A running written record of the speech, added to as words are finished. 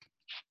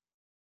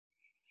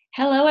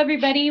Hello,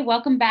 everybody.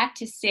 Welcome back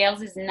to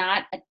Sales is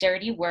Not a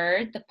Dirty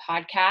Word, the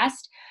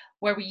podcast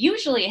where we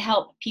usually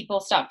help people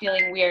stop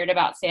feeling weird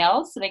about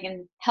sales so they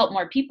can help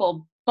more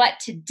people. But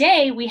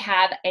today we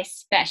have a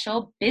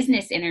special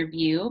business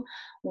interview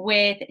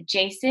with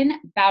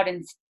Jason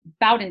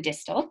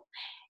Bowdendistel.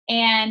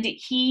 And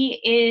he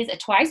is a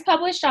twice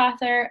published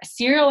author, a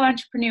serial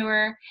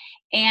entrepreneur,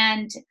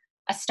 and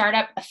a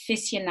startup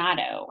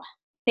aficionado.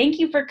 Thank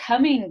you for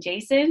coming,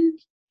 Jason.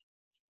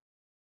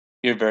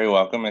 You're very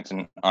welcome. It's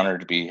an honor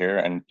to be here.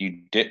 And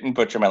you didn't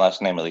butcher my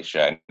last name,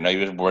 Alicia. I know you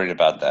was worried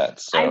about that. I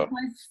So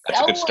was that's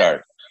a so good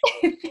start.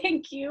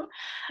 Thank you.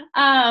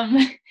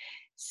 Um,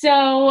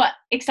 so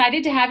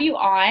excited to have you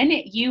on.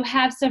 You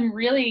have some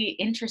really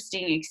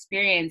interesting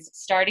experience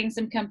starting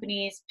some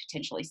companies,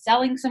 potentially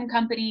selling some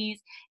companies.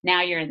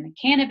 Now you're in the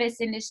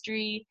cannabis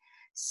industry.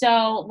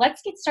 So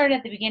let's get started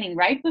at the beginning.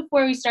 Right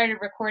before we started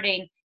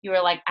recording, you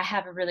were like, I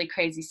have a really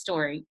crazy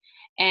story.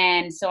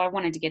 And so I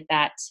wanted to get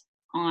that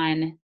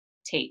on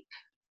tape.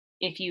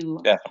 If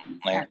you,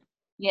 Definitely.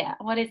 yeah,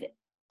 what is it?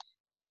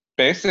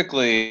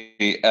 Basically,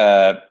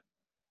 I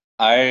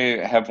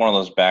have one of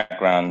those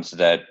backgrounds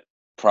that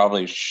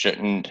probably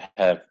shouldn't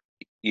have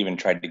even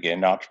tried to get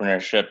into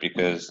entrepreneurship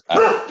because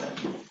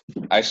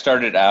I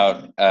started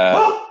out,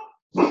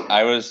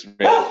 I was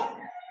raised,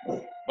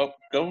 well,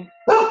 go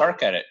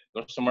park at it.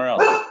 Go somewhere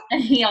else.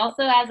 He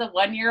also has a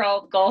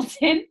 1-year-old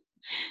golden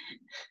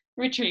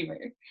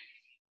retriever.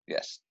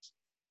 Yes.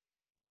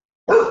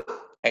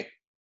 Hey.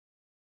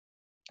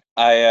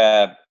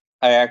 I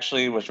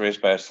actually was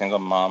raised by a single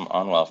mom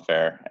on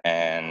welfare,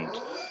 and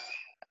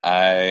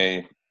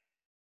I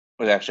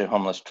was actually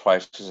homeless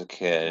twice as a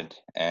kid,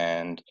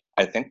 and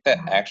I think that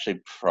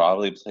actually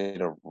probably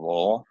played a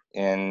role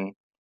in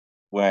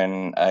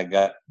when I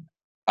got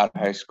out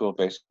of high school,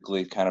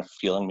 basically kind of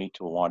feeling me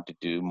to want to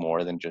do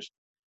more than just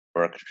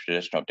work a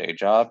traditional day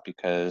job,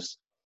 because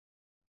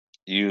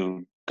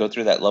you go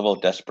through that level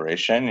of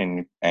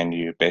desperation and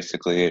you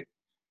basically it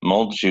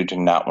molds you to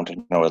not want to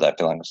know what that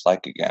feeling is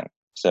like again.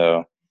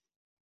 So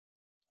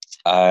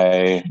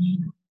I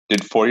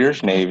did 4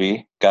 years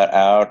Navy, got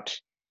out,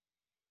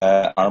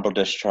 honorable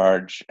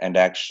discharge, and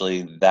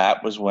actually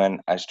that was when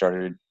I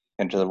started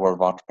into the world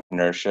of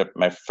entrepreneurship.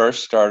 My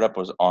first startup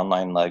was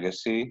Online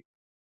Legacy,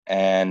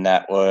 and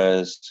that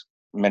was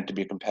meant to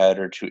be a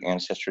competitor to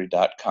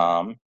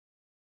Ancestry.com.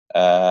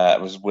 I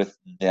was with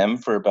them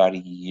for about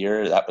a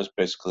year. That was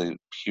basically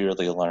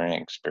purely a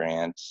learning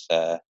experience.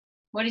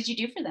 What did you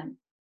do for them?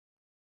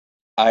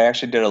 I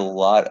actually did a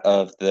lot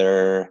of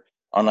their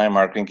online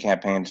marketing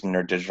campaigns and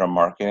their digital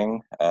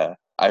marketing.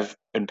 I've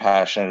been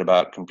passionate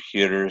about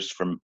computers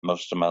for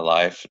most of my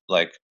life.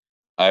 Like,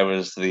 I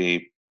was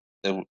the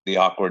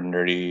awkward,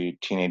 nerdy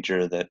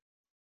teenager that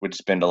would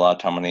spend a lot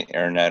of time on the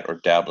internet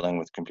or dabbling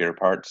with computer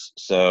parts.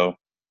 So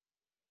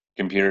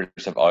computers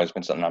have always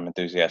been something I'm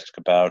enthusiastic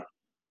about.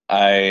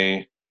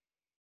 I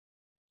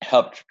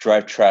helped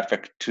drive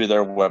traffic to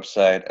their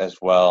website as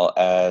well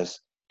as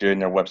doing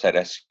their website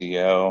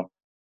SEO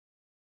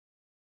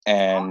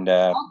and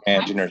All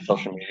managing kinds their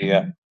social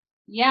media.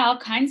 Yeah, all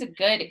kinds of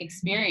good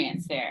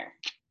experience there.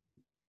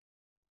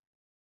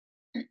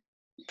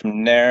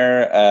 From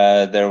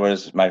there, there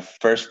was my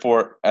first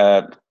four.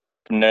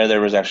 From there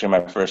was actually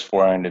my first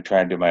foray into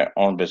trying to do my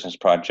own business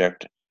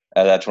project.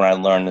 That's when I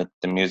learned that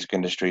the music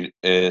industry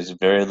is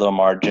very low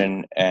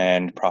margin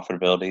and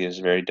profitability is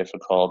very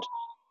difficult.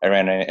 I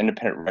ran an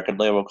independent record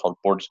label called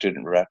Board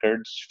Student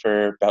Records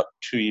for about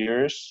 2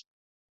 years.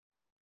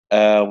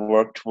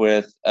 Worked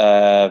with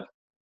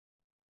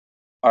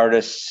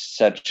artists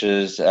such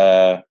as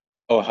Oh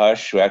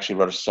Hush, who actually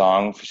wrote a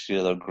song for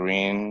CeeLo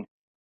Green.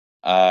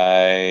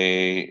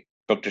 I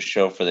booked a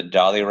show for the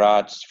Dolly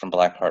Rots from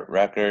Blackheart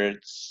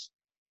Records.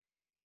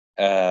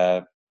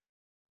 Uh,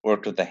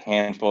 Worked with a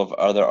handful of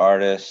other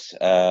artists.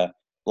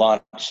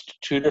 Launched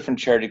 2 different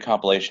charity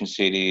compilation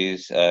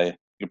CDs.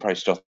 You probably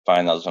still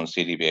find those on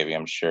CD Baby,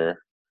 I'm sure.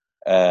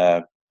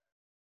 Uh,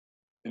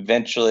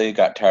 Eventually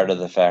got tired of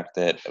the fact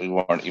that we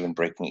weren't even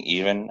breaking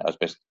even. I was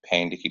basically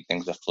paying to keep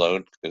things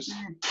afloat because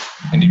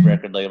indie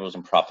record labels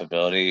and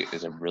profitability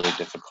is a really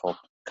difficult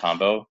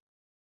combo.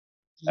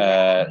 So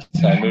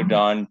I moved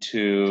on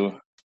to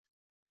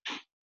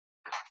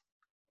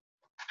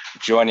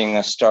joining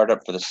a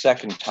startup for the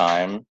second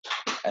time,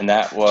 and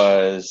that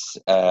was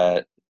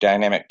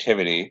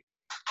Dynamictivity.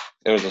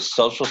 It was a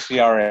social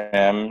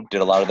CRM,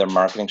 did a lot of their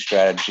marketing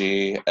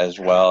strategy, as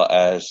well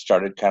as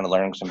started kind of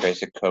learning some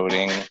basic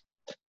coding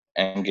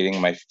and getting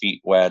my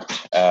feet wet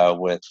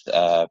with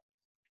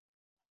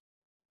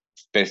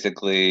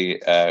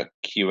basically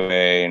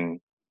QA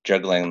and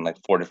juggling like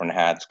 4 different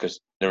hats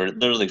because there were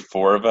literally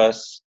 4 of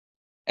us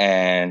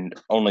and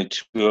only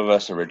 2 of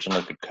us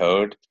originally could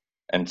code.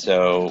 And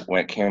so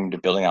when it came to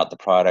building out the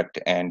product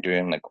and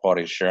doing like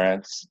quality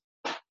assurance,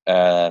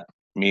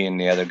 me and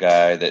the other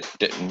guy that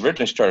didn't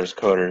originally start as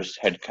coders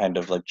had kind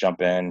of like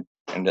jump in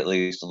and at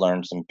least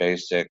learn some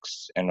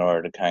basics in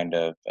order to kind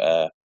of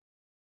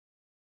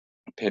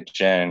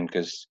pitch in,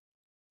 because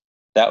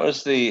that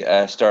was the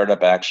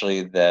startup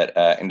actually that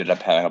ended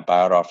up having a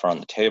buyout offer on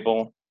the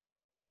table.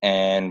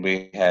 and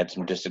we had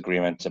some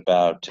disagreements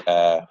about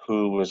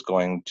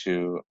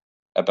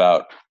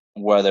about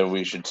whether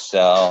we should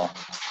sell.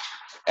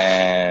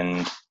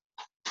 And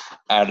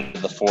out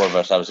of the four of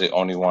us, I was the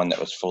only one that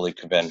was fully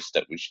convinced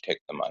that we should take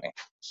the money.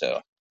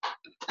 So,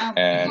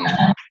 and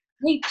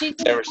Hey, Jason,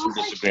 there were some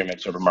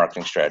disagreements over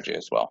marketing strategy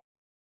as well.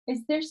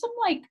 is there some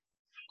like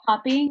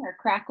popping or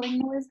crackling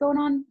noise going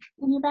on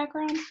in your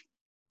background?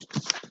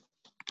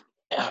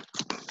 Yeah.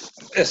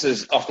 This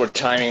is awkward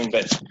timing,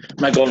 but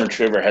my golden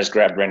retriever has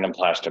grabbed random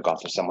plastic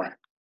off of somewhere.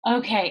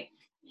 Okay.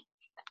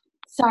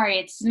 Sorry,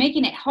 it's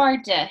making it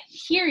hard to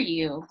hear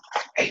you.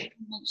 Make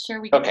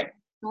sure we get the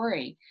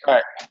story. All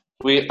right.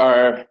 We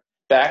are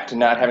back to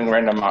not having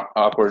random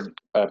awkward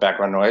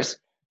background noise.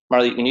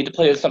 Marley, you need to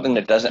play with something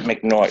that doesn't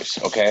make noise,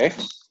 okay?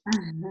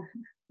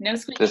 No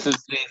squeak. This is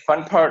the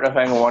fun part of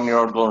having a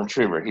 1-year-old golden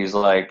retriever. He's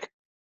like,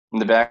 in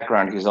the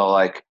background, he's all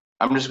like,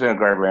 I'm just going to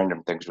grab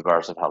random things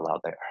regardless of how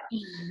loud they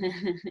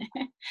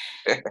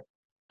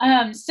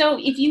are. So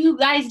if you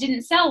guys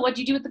didn't sell, what'd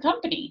you do with the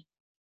company?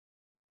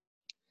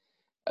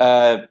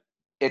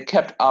 It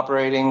kept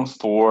operating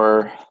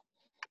for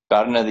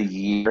about another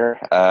year.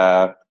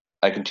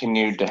 I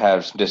continued to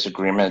have some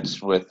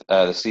disagreements with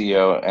the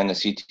CEO and the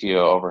CTO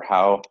over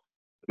how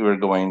we were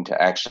going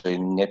to actually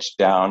niche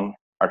down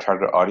our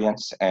target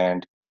audience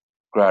and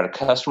grow out a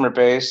customer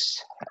base.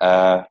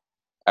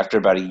 After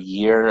about a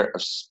year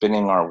of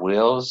spinning our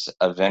wheels,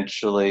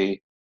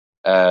 eventually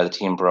the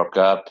team broke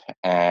up,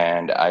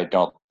 and I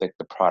don't think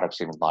the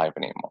product's even live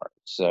anymore.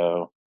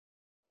 So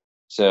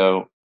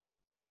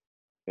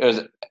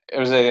it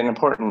was an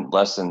important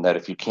lesson that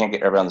if you can't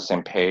get everyone on the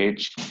same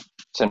page,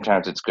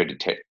 sometimes it's good to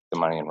take the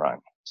money and run.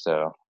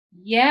 So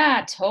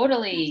yeah,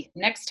 totally.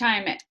 Next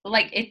time,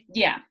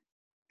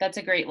 that's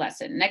a great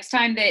lesson. Next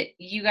time that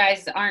you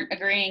guys aren't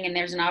agreeing and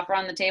there's an offer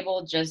on the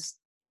table, just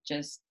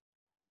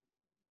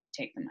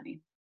take the money.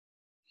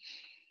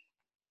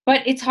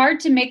 But it's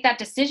hard to make that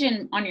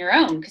decision on your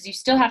own because you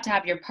still have to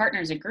have your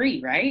partners agree,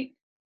 right?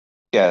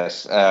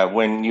 Yes.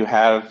 When you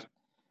have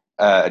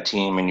a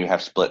team and you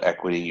have split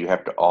equity, you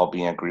have to all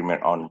be in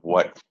agreement on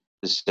what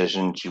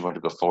decisions you want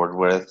to go forward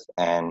with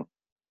and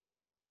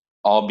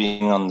all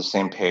being on the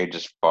same page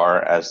as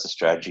far as the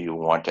strategy you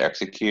want to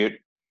execute.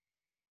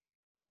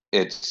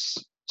 It's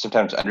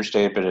sometimes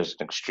understated, but it's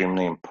an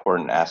extremely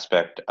important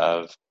aspect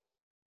of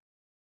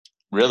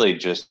really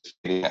just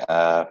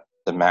the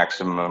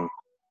maximum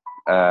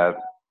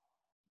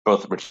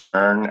both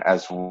return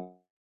as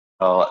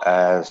well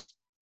as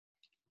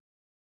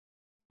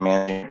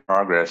managing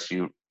progress.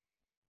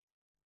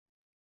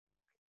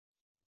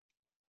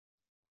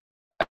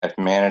 I've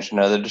managed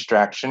another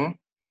distraction,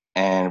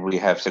 and we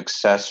have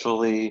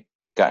successfully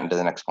gotten to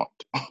the next point.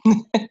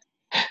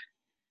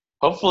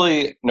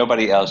 Hopefully,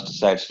 nobody else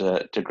decides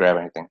to grab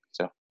anything.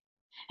 So.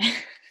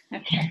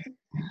 Okay.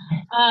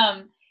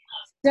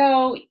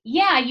 So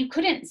yeah, you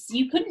couldn't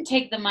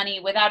take the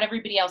money without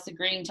everybody else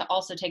agreeing to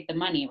also take the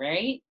money,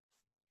 right?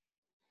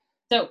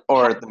 So,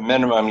 or at the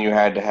minimum, you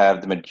had to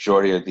have the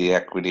majority of the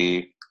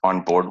equity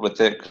on board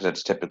with it, because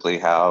that's typically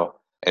how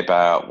a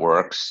buyout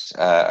works.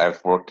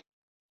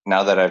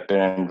 Now that I've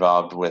been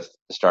involved with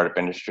the startup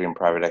industry and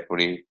private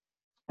equity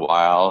a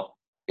while,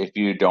 if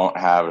you don't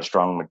have a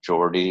strong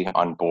majority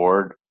on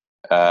board,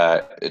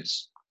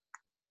 it's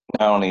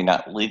not only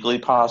not legally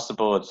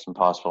possible, it's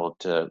impossible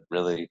to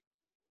really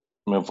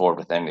move forward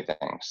with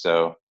anything.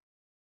 So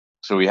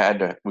we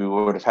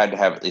would have had to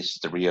have at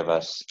least 3 of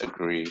us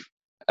agree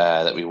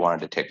that we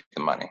wanted to take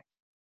the money.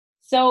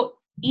 So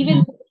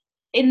even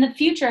in the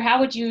future, how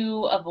would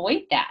you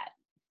avoid that?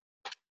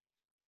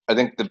 I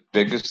think the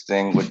biggest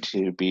thing would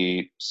to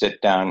be sit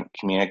down,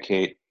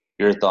 communicate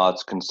your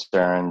thoughts,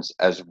 concerns,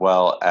 as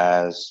well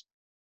as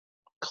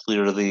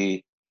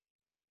clearly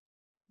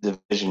the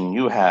vision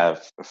you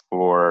have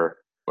for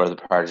where the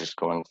project is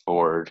going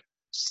forward.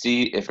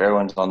 See if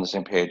everyone's on the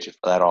same page, if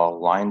that all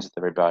aligns with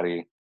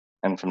everybody.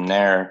 And from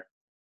there,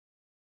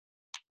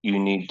 you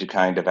need to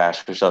kind of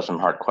ask yourself some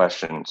hard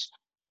questions.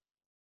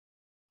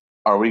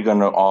 Are we going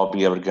to all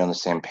be able to get on the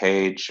same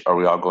page? Are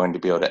we all going to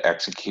be able to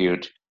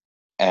execute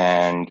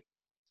and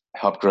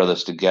help grow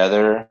this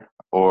together?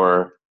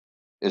 Or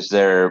is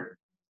there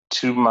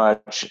too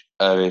much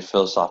of a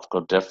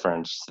philosophical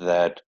difference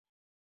that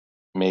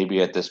maybe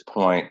at this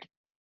point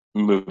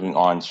moving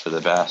on is for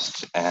the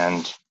best?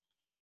 And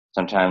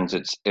sometimes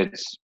it's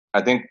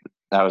I think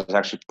that was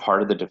actually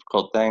part of the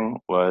difficult thing,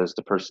 was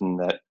the person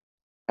that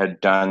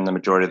had done the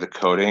majority of the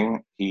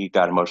coding, he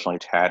got emotionally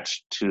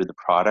attached to the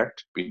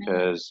product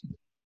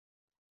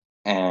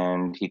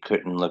and he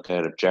couldn't look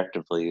at it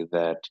objectively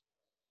that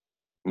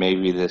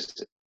maybe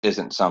this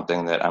isn't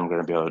something that I'm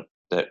going to be able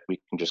that we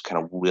can just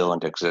kind of will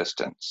into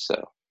existence.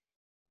 So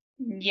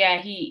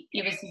yeah,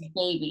 it was his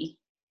baby.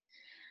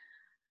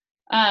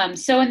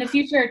 So in the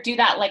future, do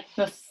that like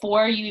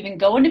before you even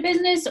go into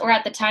business, or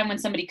at the time when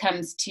somebody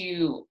comes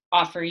to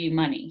offer you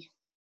money?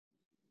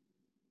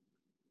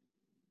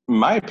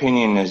 My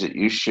opinion is that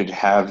you should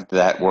have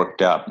that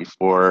worked out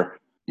before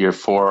your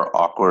 4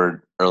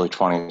 awkward early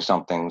 20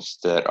 somethings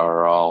that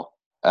are all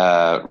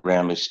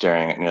randomly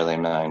staring at nearly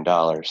 $1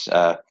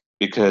 million,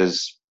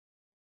 because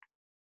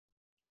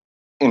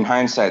in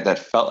hindsight, that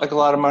felt like a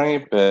lot of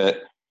money,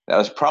 but that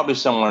was probably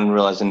someone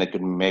realizing they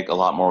could make a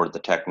lot more with the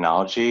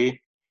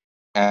technology,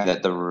 and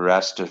that the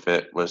rest of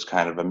it was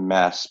kind of a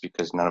mess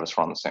because none of us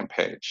were on the same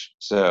page.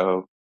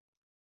 So,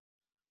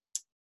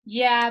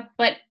 Yeah,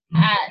 but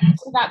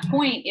to that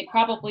point, it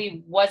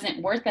probably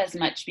wasn't worth as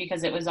much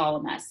because it was all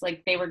a mess.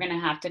 Like they were going to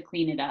have to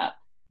clean it up.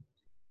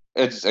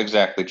 it's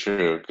exactly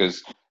true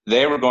because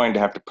they were going to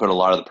have to put a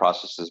lot of the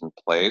processes in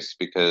place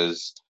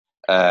because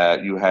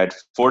you had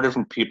four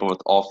different people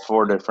with all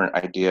four different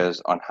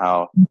ideas on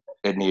how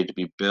it needed to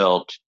be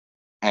built.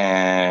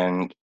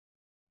 And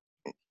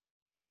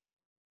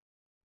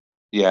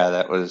yeah,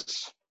 that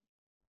was,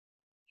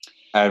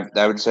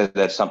 I would say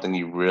that's something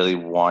you really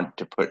want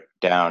to put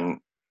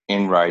down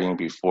in writing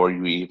before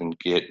you even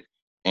get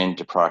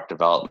into product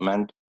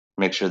development.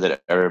 Make sure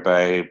that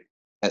everybody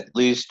at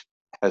least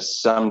has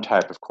some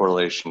type of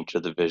correlation to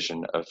the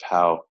vision of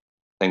how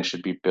things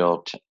should be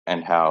built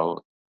and how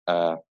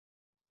uh,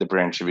 the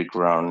brand should be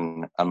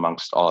grown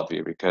amongst all of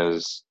you.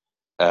 Because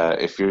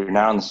if you're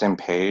not on the same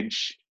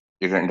page,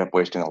 you're going to end up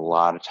wasting a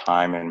lot of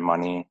time and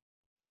money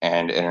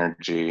and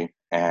energy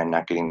and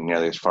not getting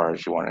nearly as far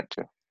as you wanted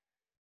to.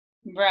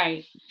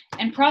 Right.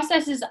 And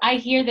processes, I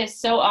hear this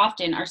so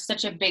often, are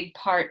such a big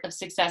part of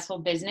successful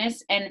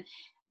business. And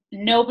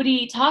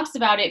nobody talks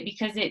about it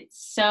because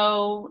it's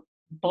so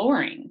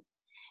boring,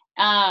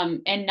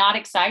 and not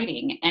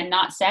exciting and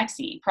not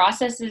sexy.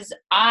 Processes,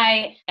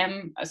 I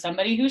am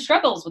somebody who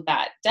struggles with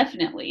that,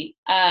 definitely.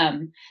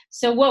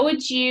 So, what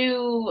would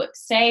you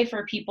say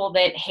for people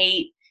that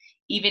hate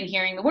even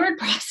hearing the word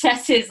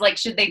processes? Like,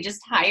 should they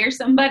just hire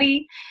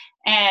somebody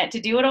to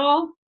do it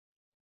all?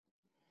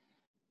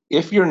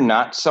 If you're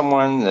not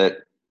someone that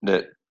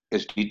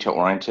is detail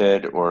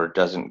oriented or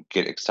doesn't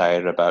get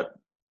excited about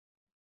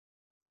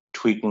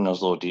tweaking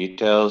those little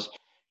details,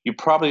 you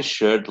probably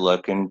should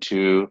look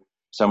into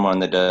someone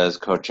that does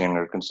coaching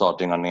or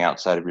consulting on the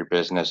outside of your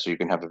business so you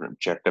can have an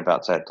objective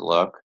outside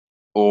look,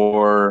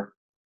 or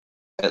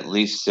at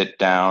least sit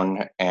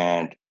down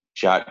and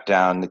jot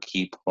down the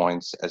key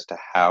points as to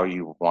how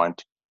you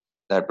want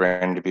that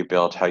brand to be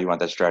built, how you want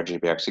that strategy to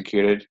be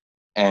executed.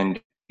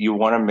 And you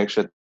want to make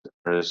sure that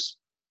there's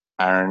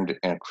ironed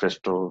in a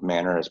crystal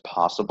manner as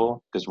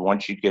possible. Because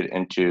once you get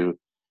into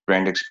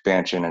brand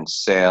expansion and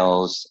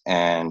sales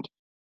and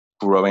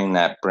growing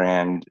that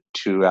brand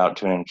out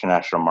to an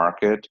international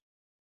market,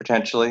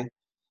 potentially,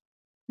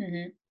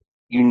 Hmm.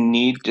 you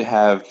need to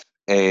have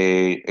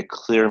a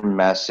clear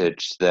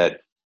message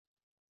that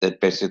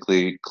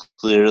basically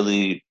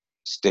clearly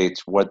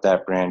states what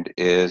that brand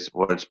is,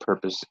 what its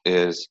purpose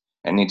is,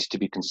 and needs to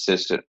be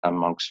consistent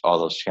amongst all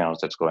those channels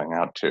that's going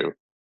out to.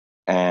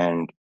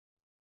 And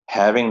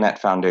having that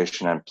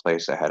foundation in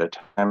place ahead of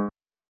time,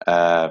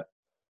 uh,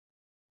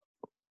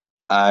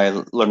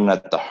 I learned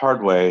that the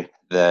hard way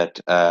that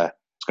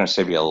it's going to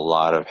save you a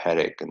lot of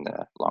headache in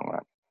the long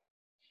run.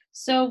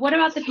 So, what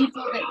about the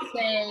people that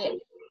say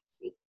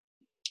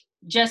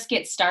just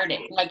get started,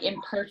 like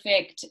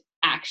imperfect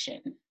action,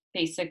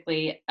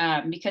 basically,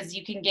 because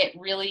you can get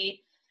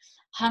really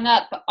hung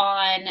up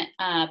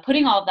on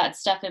putting all of that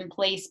stuff in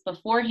place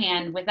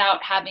beforehand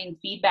without having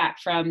feedback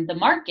from the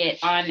market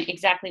on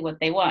exactly what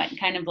they want,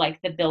 kind of like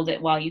the build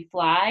it while you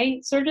fly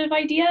sort of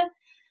idea. Um,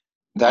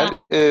 That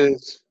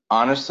is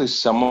honestly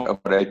somewhat of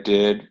what I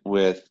did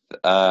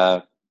uh,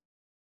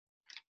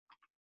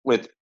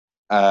 with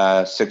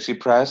 60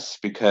 Press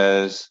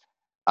because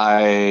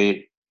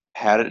I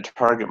had a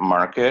target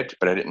market,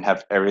 but I didn't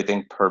have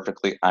everything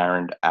perfectly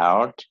ironed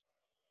out.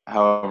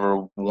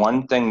 However,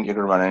 one thing you're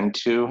going to run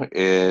into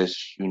is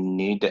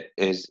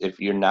if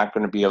you're not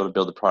going to be able to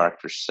build the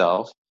product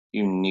yourself,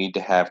 you need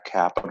to have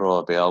capital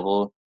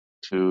available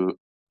to,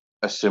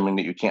 assuming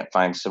that you can't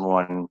find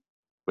someone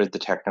with the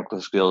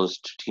technical skills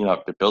to team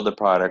up to build the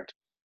product,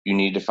 you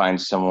need to find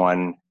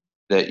someone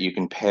that you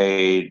can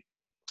pay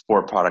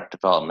for product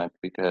development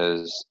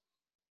because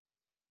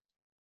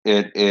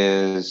it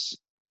is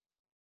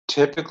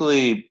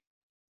typically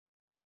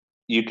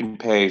you can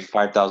pay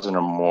 5,000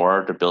 or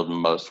more to build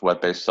most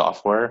web-based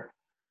software.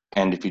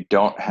 And if you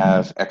don't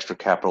have extra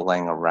capital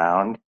laying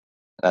around,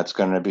 that's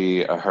going to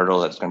be a hurdle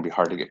that's going to be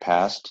hard to get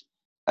past.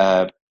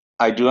 Uh,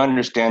 I do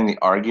understand the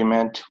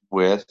argument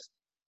with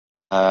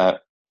uh,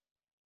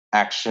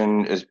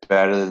 action is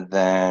better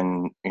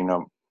than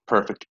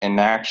perfect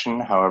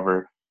inaction.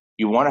 However,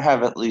 you want to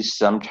have at least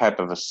some type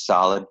of a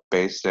solid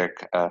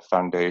basic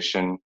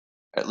foundation,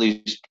 at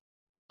least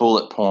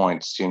bullet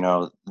points.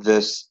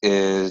 This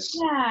is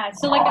yeah,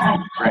 so like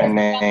brand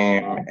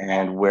name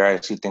and where I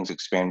see things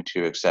expand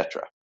to,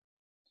 etc.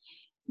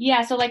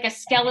 yeah, so like a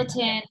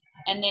skeleton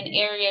and then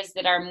areas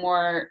that are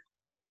more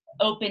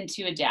open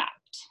to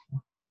adapt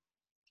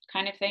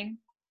kind of thing.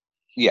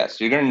 Yes,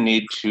 you're going to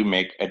need to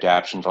make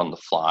adaptations on the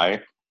fly.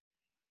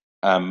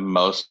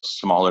 Most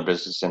smaller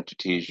business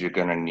entities, you're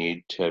going to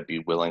need to be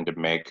willing to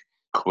make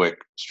quick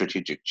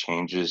strategic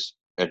changes,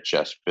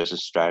 adjust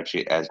business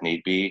strategy as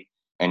need be,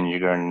 and you're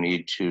going to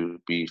need to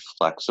be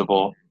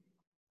flexible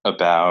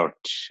about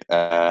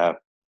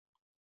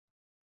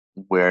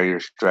where your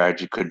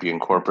strategy could be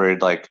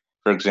incorporated. Like,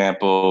 for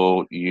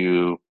example,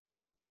 you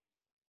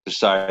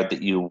decide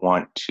that you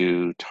want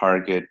to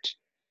target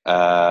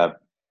uh,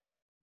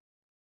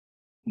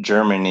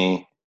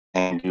 Germany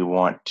and you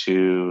want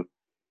to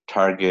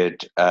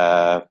target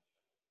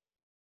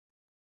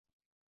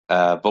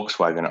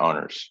Volkswagen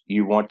owners.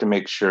 You want to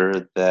make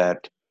sure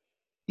that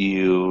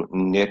you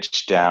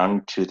niche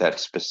down to that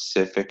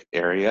specific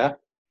area.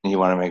 And you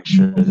want to make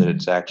sure that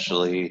it's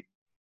actually,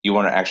 you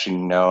want to actually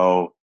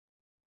know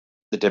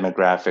the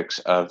demographics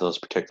of those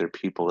particular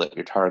people that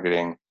you're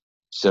targeting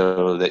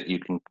so that you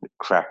can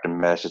craft a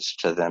message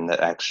to them that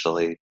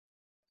actually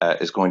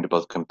is going to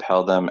both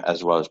compel them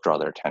as well as draw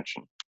their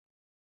attention.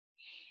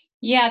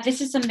 Yeah,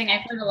 this is something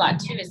I've heard a lot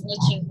too, is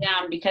niching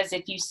down, because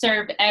if you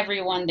serve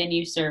everyone, then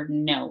you serve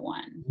no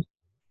one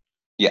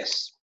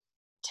Yes.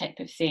 type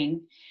of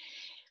thing.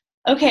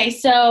 Okay,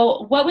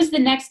 so what was the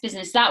next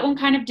business? That one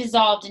kind of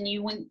dissolved and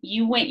you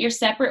went your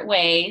separate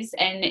ways,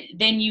 and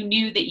then you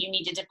knew that you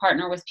needed to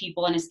partner with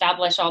people and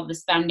establish all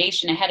this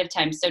foundation ahead of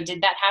time. So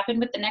did that happen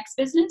with the next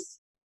business?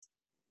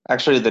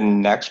 Actually, the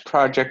next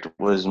project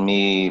was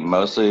me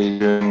mostly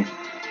doing.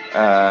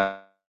 Uh,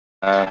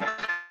 uh,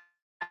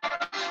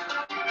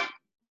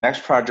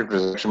 Next project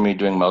was actually me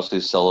doing mostly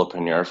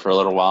solopreneur for a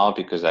little while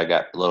because I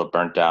got a little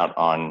burnt out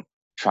on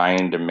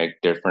trying to make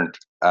different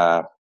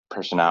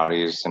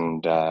personalities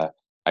and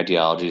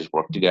ideologies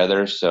work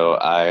together. So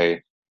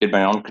I did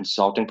my own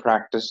consulting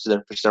practice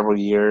there for several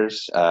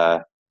years.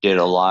 Did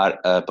a lot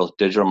of both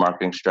digital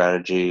marketing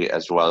strategy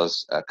as well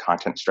as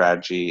content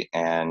strategy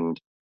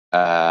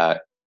uh,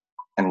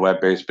 and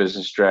web-based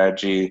business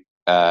strategy.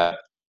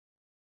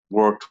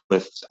 Worked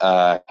with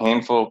a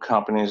handful of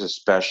companies,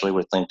 especially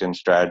with LinkedIn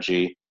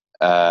strategy.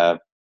 Uh,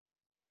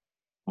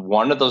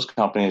 One of those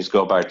companies,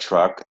 Go By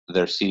Truck,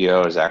 their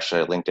CEO is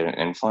actually a LinkedIn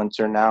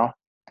influencer now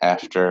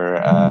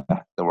after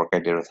the work I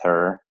did with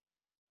her.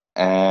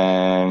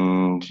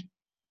 And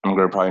I'm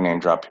going to probably name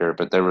drop here,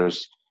 but there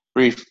was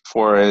brief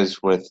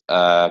forays with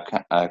a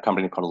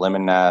company called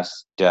Lemongrass,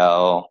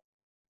 Dell,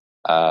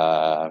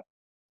 uh,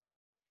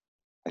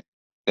 I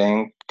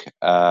think,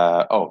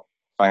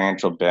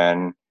 Financial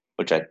Ben,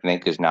 which I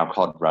think is now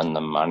called Run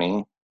the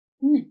Money.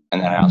 Hmm.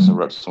 And then I also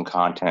wrote some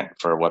content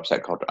for a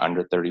website called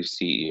Under 30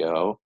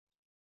 CEO,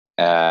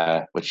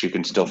 which you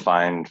can still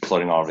find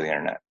floating all over the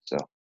internet. So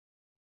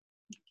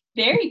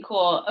Very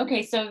cool.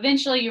 Okay, so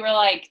eventually you were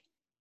like,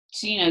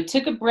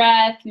 took a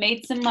breath,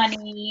 made some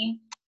money,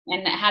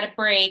 and had a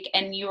break,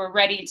 and you were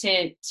ready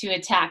to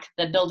attack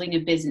the building a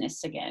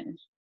business again.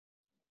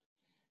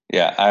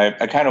 yeah,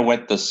 I kind of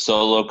went the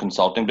solo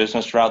consulting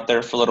business route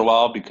there for a little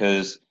while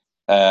because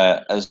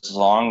as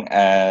long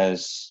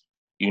as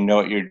you know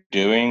what you're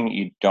doing,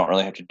 you don't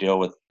really have to deal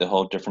with the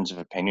whole difference of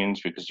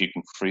opinions because you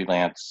can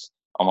freelance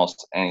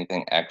almost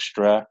anything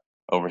extra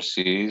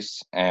overseas,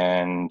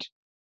 and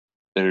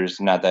there's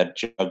not that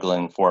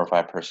juggling 4 or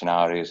 5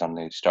 personalities on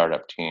the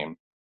startup team.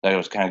 I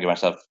was kind of give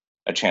myself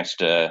a chance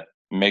to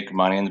make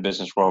money in the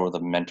business world with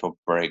a mental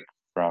break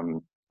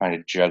from trying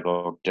to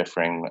juggle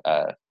differing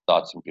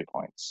thoughts and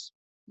viewpoints.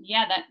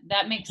 Yeah,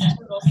 that makes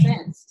total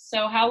sense.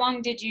 So how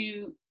long did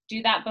you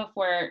do that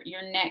before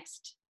your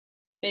next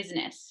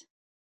business?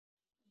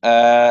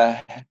 Uh,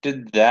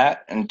 did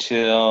that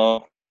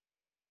until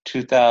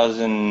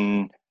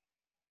 2000.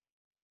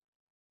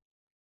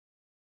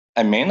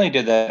 I mainly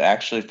did that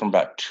actually from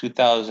about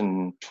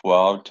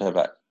 2012 to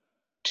about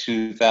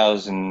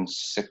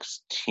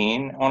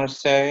 2016, I want to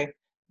say.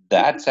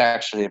 That's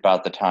actually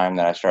about the time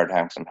that I started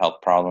having some health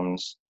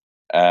problems.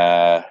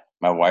 Uh,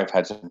 my wife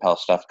had some health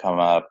stuff come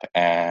up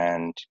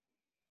and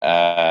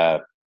uh,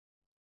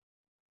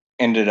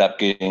 ended up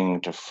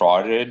getting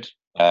defrauded.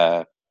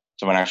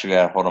 Someone actually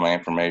got a hold of my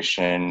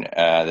information,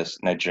 this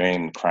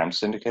Nigerian crime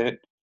syndicate.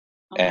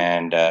 Oh my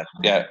And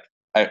yeah,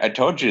 I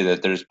told you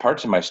that there's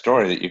parts of my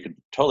story that you could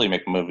totally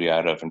make a movie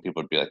out of, and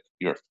people would be like,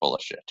 "You're full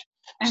of shit."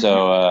 God.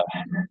 So,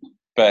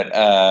 but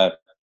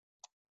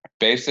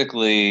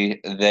basically,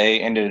 they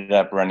ended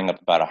up running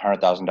up about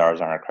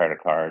 $100,000 on our credit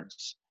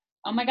cards,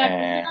 Oh my God, but you're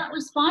and not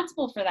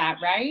responsible for that,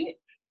 right?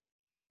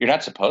 you're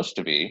not supposed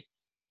to be,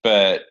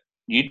 but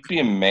you'd be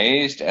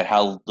amazed at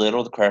how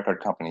little the credit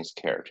card companies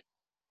cared.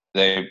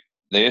 They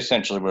they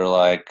essentially were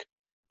like,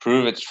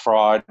 "Prove it's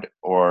fraud,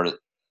 or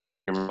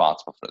you're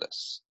responsible for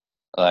this."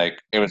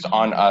 Like it was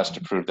on us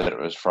to prove that it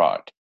was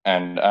fraud,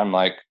 and I'm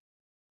like,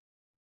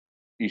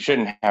 you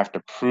shouldn't have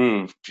to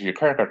prove to your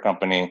credit card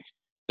company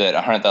that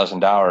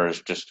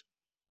 $100,000 just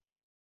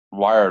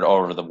wired all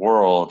over the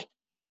world.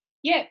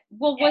 Yeah.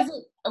 Well, was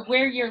it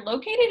where you're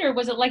located, or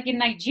was it like in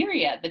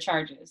Nigeria, the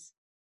charges?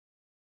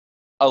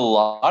 A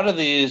lot of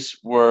these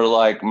were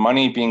like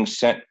money being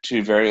sent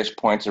to various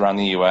points around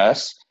the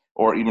US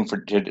or even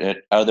for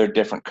other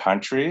different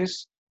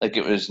countries. Like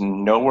it was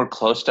nowhere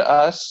close to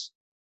us,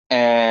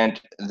 and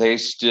they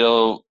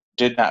still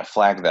did not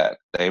flag that.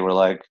 They were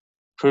like,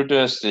 prove to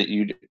us that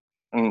you.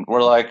 And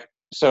we're like,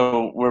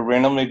 so we're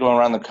randomly going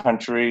around the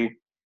country,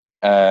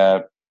 uh,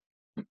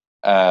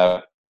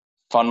 uh,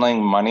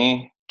 funneling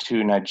money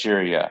to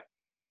Nigeria.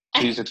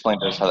 Please explain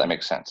to us how that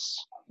makes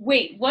sense.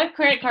 Wait, what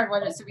credit card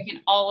was it so we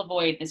can all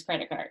avoid this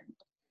credit card?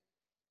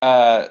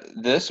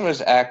 This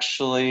was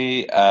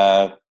actually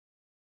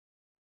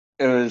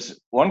it was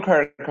one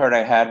credit card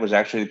I had was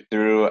actually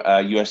through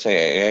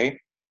USAA.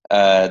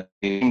 They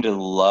seem to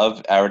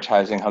love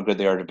advertising how good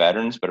they are to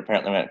veterans, but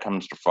apparently when it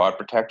comes to fraud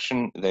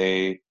protection,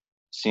 they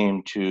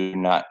seem to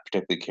not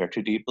particularly care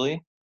too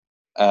deeply.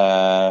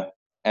 And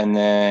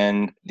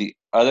then the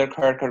other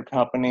credit card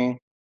company,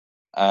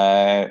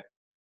 I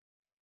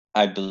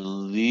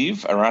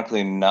believe,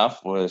 ironically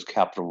enough, was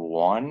Capital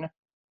One.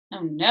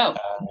 Oh no.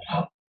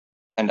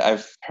 And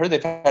I've heard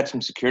they've had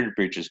some security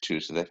breaches too,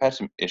 so they've had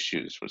some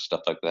issues with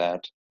stuff like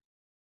that.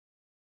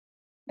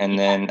 And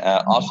then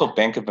also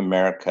Bank of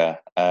America,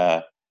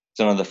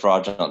 some of the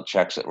fraudulent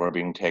checks that were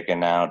being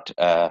taken out,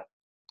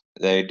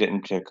 they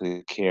didn't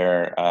particularly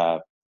care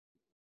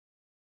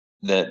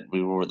that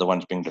we were the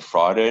ones being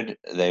defrauded.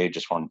 They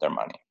just wanted their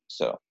money.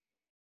 So.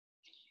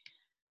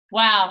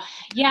 Wow.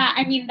 Yeah,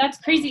 I mean, that's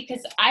crazy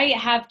because I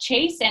have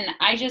Chase and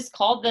I just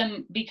called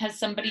them because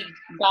somebody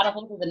got a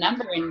hold of the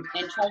number and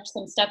charged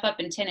some stuff up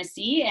in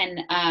Tennessee.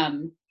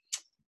 And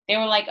they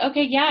were like,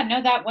 okay, yeah,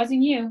 no, that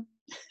wasn't you.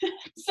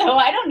 So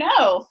I don't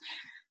know.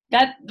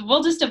 That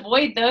we'll just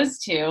avoid those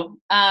two.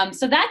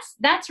 So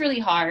that's really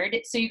hard.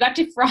 So you got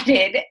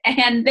defrauded,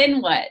 and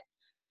then what?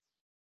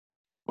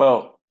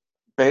 Well,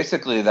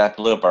 basically that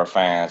blew up our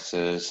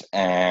finances,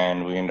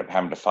 and we ended up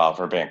having to file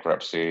for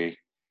bankruptcy.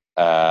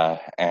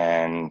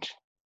 And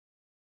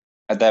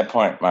at that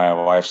point,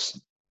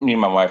 me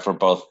and my wife were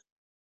both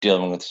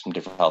dealing with some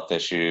different health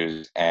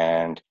issues,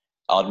 and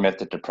I'll admit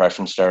that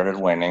depression started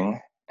winning,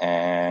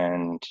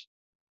 and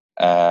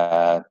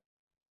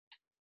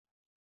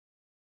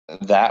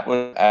that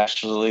was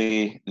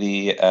actually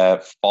the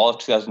fall of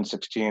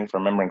 2016, if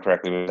I'm remembering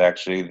correctly, was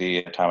actually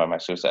the time of my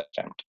suicide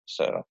attempt.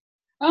 So.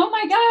 Oh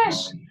my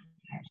gosh.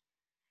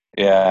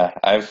 Yeah,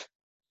 I've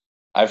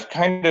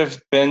kind of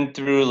been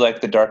through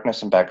like the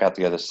darkness and back out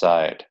the other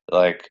side.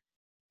 Like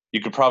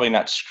you could probably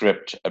not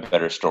script a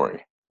better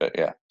story, but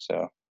yeah.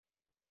 So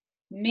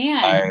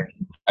Man.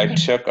 I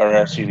took our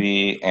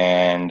SUV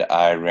and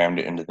I rammed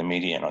it into the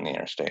median on the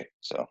interstate.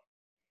 So.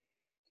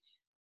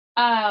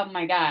 Oh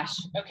my gosh.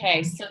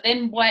 Okay. So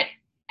then what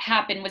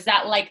happened? Was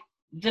that like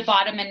the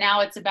bottom and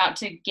now it's about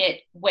to get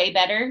way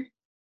better,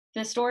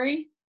 the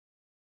story?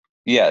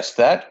 Yes,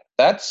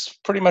 that's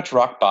pretty much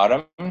rock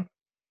bottom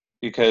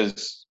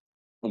because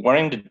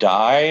wanting to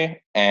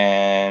die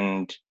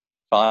and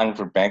filing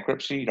for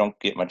bankruptcy, you don't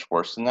get much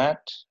worse than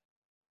that.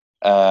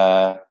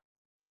 I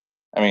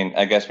mean,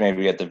 I guess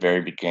maybe at the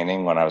very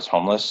beginning when I was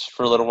homeless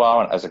for a little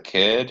while as a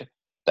kid,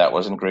 that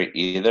wasn't great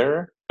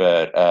either.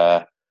 But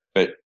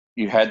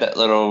you had that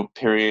little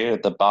period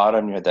at the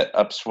bottom, you had that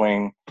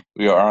upswing.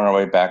 We are on our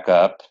way back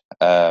up.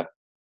 By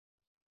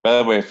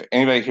the way, if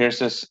anybody hears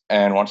this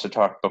and wants to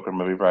talk book or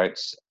movie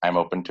rights, I'm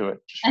open to it,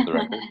 just for the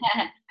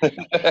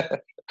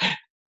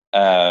record.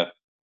 I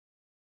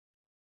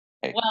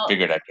Well,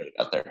 figured I'd put it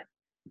out there.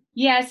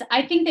 yes,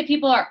 I think that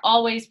people are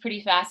always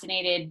pretty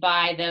fascinated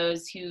by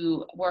those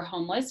who were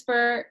homeless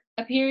for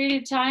a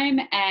period of time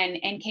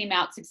and came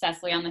out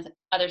successfully on the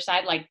other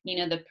side, like, you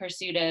know, the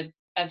pursuit of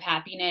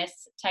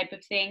happiness type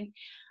of thing,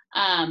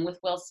 with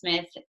Will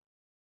Smith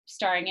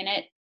starring in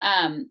it.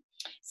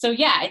 So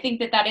yeah, I think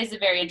that is a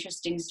very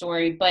interesting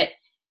story. But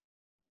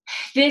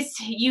this,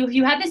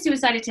 you had the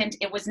suicide attempt.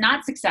 It was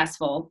not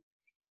successful,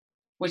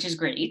 which is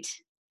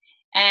great,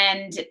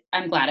 and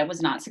I'm glad it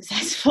was not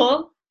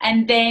successful.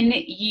 And then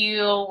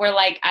you were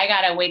like, I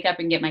gotta wake up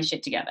and get my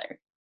shit together.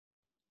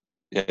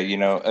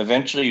 Yeah,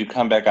 eventually you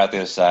come back out the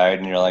other side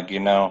and you're like,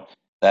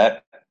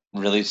 that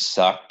really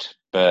sucked,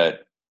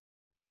 but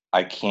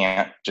I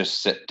can't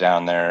just sit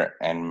down there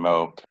and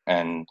mope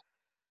and,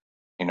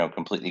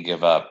 completely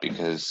give up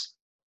because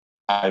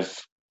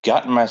I've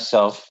gotten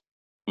myself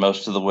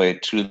most of the way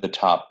to the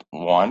top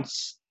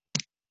once.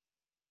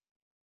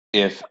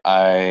 If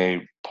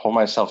I pull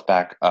myself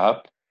back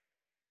up,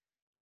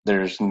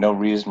 there's no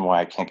reason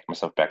why I can't get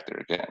myself back there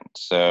again.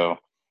 So,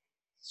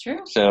 It's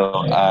true.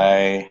 so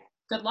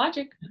Good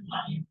logic.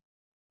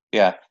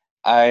 yeah,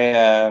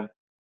 I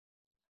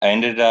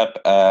ended up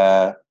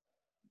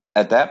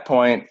at that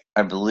point.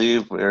 I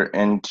believe we're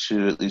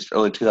into at least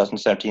early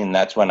 2017.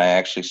 That's when I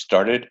actually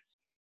started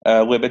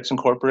Wibbits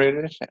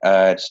Incorporated.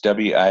 It's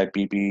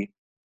WIBBETS.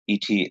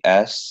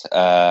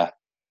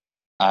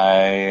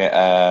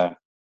 I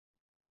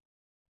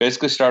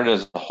basically started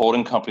as a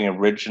holding company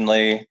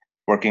originally,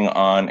 working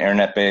on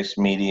internet-based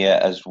media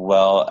as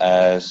well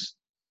as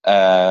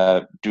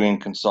doing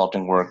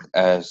consulting work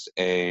as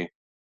a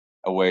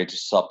way to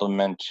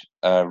supplement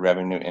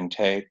revenue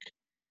intake,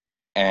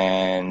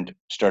 and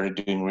started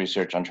doing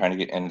research on trying to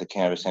get into the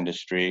cannabis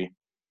industry.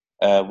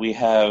 Right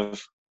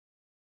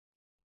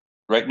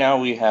now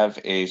we have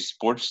a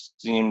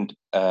sports-themed,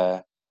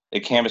 a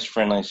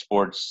cannabis-friendly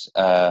sports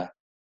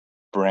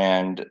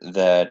brand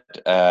that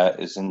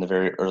is in the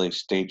very early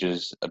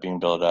stages of being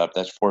built up.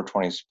 That's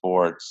 420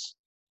 Sports.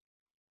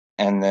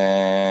 And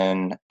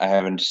then I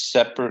have a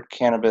separate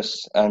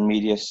cannabis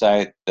media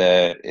site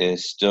that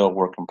is still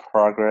work in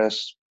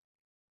progress.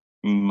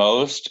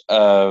 Most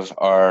of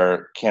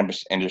our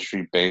cannabis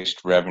industry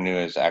based revenue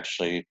is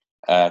actually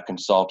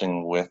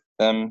consulting with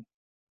them,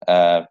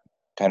 uh,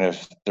 kind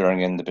of throwing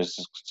in the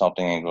business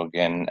consulting angle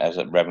again as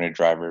a revenue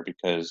driver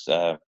because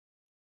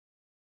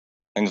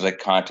things like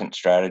content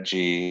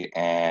strategy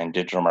and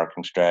digital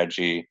marketing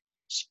strategy,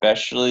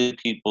 especially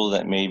people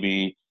that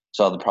maybe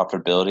saw the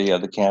profitability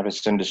of the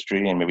cannabis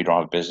industry and maybe don't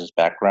have a business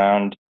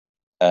background.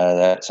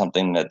 That's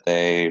something that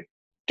they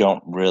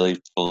don't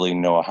really fully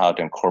know how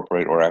to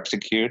incorporate or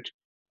execute.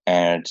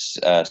 And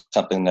it's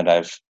something that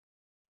I've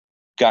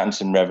gotten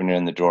some revenue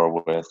in the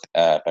door with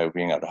by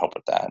being able to help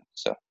with that.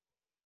 So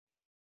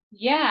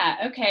Yeah.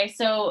 Okay.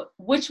 So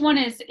which one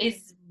is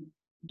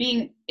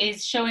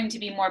showing to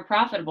be more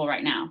profitable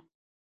right now?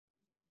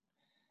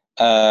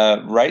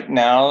 right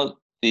now,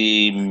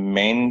 the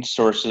main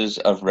sources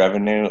of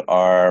revenue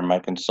are my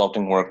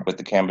consulting work with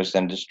the cannabis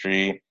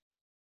industry,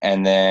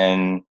 and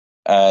then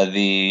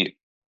the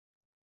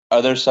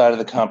other side of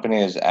the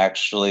company is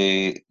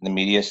actually the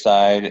media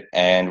side,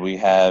 and we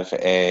have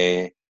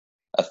a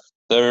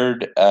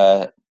third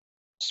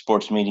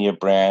sports media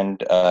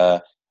brand.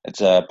 It's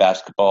a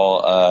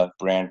basketball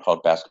brand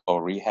called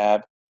Basketball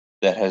Rehab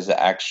that has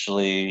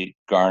actually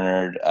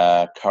garnered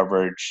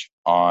coverage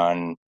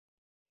on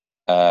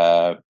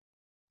uh,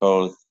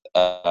 both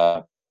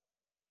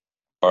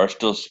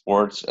Barstool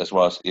Sports as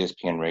well as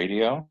ESPN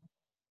Radio.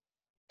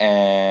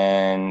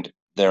 And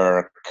there are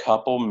a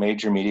couple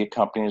major media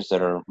companies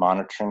that are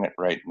monitoring it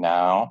right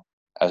now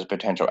as a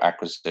potential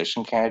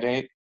acquisition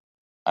candidate.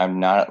 I'm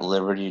not at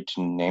liberty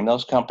to name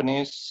those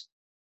companies,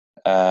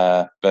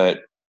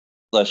 but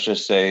let's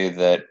just say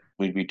that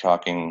we'd be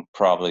talking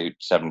probably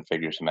seven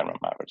figures minimum,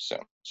 I would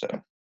assume. So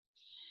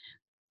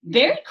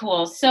Very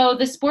cool. So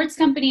the sports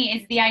company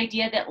is the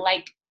idea that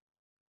like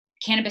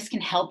cannabis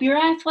can help your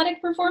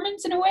athletic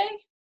performance in a way?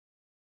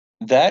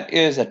 that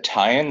is a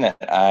tie-in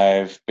that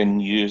I've been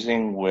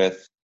using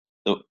with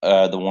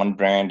the one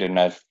brand, and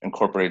I've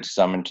incorporated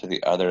some into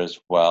the other as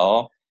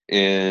well.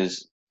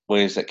 Is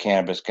ways that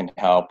cannabis can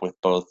help with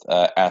both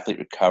athlete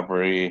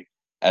recovery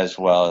as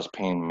well as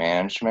pain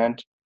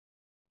management.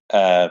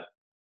 Uh,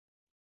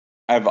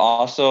 I'm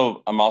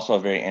also a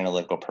very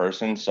analytical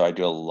person, so I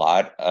do a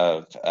lot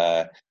of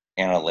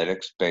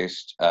analytics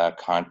based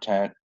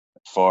content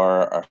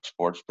for our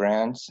sports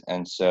brands,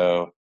 and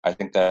so I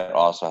think that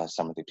also has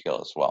some of the appeal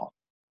as well.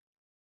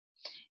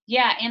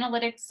 Yeah,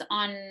 analytics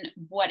on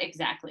what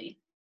exactly?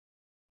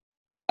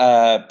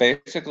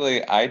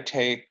 Basically, I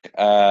take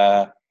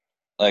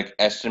like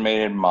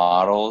estimated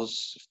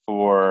models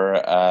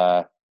for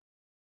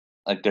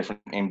like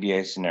different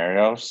NBA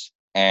scenarios,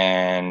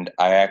 and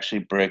I actually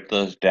break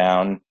those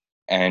down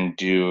and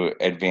do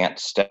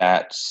advanced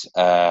stats,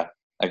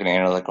 like an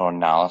analytical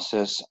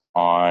analysis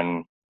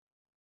on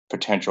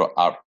potential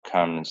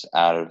outcomes So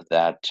out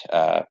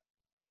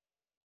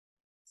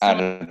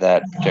of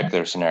that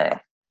particular scenario.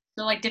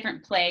 so like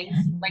different plays,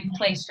 like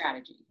play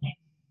strategy.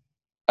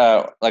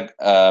 Like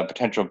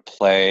potential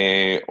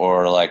play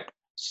or like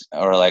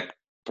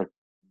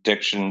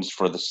predictions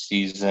for the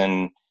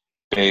season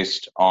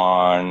based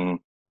on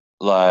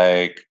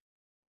like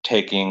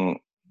taking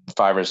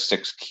five or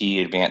six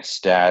key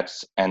advanced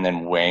stats and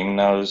then weighing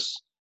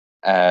those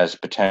as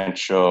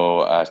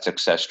potential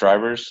success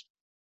drivers.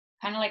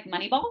 Kind of like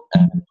Moneyball?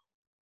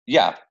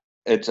 Yeah,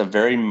 it's a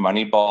very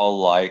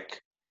Moneyball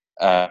like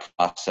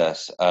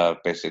process of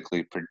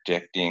basically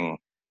predicting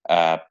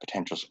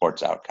potential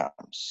sports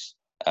outcomes.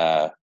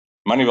 Uh,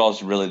 Moneyball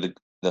is really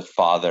the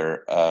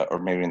father, or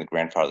maybe the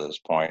grandfather at this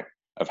point,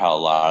 of how a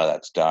lot of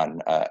that's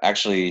done.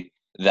 Actually,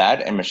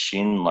 that and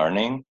machine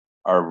learning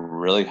are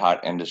really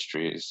hot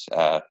industries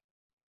that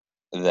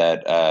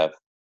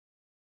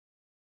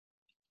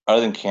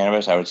other than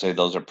cannabis, I would say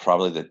those are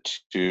probably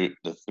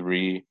the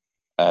three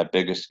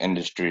biggest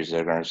industries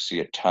that are going to see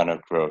a ton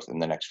of growth in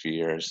the next few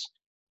years.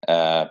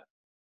 Uh,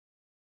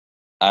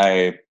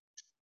 I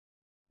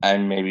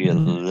I'm maybe a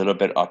little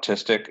bit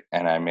autistic,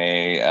 and I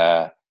may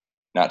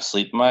not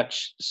sleep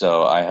much,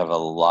 so I have a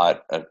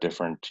lot of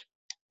different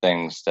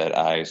things that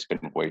I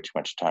spend way too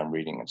much time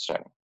reading and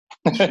studying.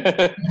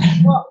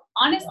 Well,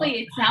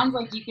 honestly, it sounds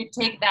like you could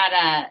take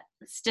that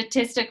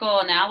statistical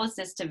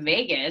analysis to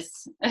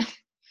Vegas.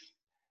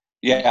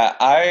 Yeah,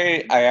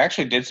 I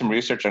actually did some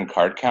research on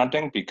card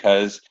counting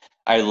because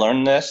I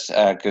learned this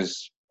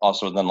because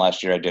also then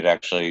last year I did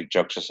actually,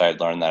 jokes aside,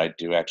 learn that I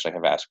do actually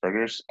have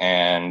Asperger's,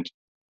 and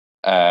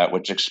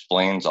which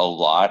explains a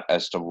lot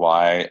as to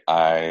why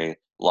I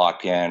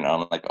lock in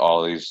on like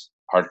all these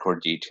hardcore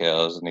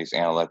details and these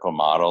analytical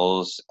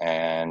models.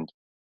 And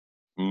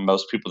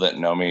most people that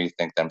know me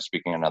think that I'm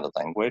speaking another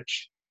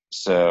language.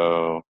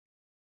 So,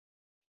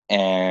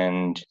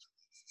 and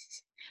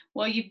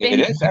Well, you've it been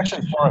is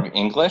actually a form of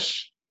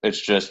English. It's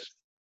just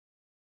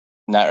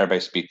not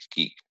everybody speaks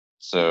geek.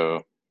 So,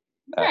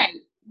 uh, right.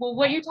 Well,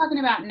 what you're talking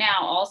about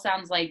now all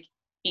sounds like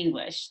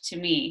English to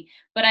me,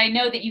 but I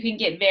know that you can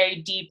get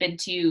very deep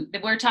into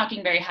that. We're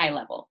talking very high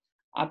level.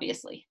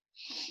 obviously.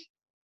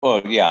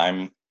 Well, yeah,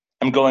 I'm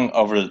glossing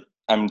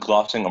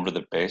over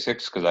the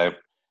basics because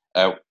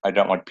I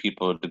don't want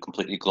people to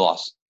completely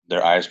gloss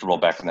their eyes to roll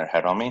back in their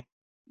head on me.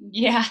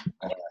 Yeah.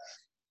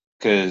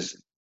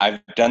 Because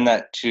I've done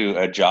that to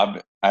a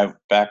job. I've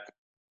back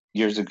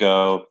years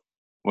ago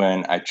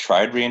when I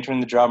tried re-entering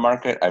the job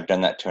market. I've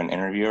done that to an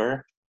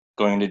interviewer,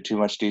 going into too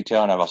much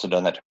detail, and I've also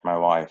done that to my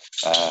wife.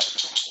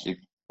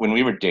 When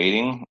we were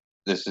dating,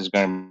 this is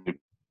going to be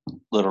a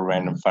little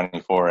random,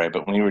 funny foray,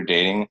 but when we were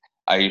dating,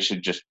 I used to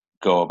just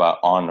go about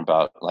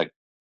like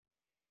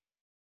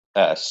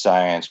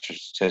science or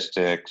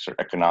statistics or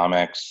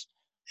economics,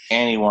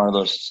 any one of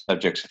those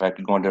subjects. If I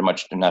could go into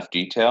much enough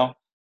detail,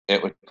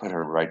 it would put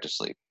her right to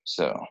sleep.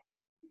 So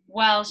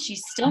Well, she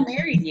still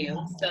married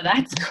you, so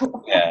that's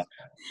cool. yeah.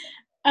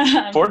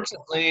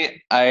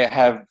 Fortunately, I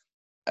have,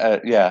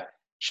 yeah,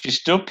 she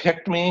still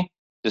picked me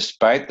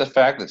despite the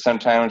fact that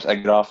sometimes I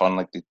get off on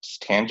like these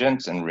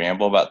tangents and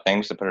ramble about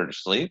things to put her to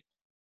sleep.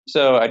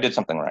 So I did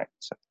something right.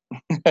 So.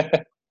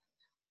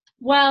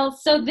 Well,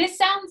 so this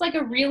sounds like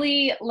a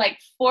really like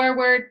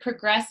forward,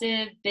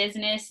 progressive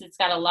business. It's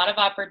got a lot of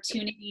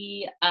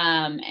opportunity,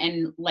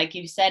 and like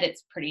you said,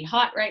 it's pretty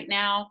hot right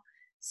now.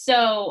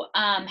 So,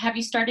 have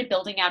you started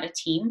building out a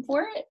team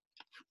for it?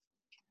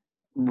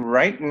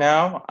 Right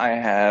now, I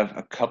have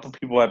a couple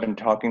people I've been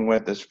talking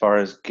with as far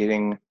as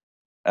getting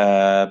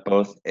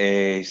both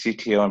a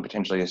CTO and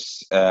potentially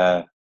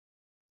a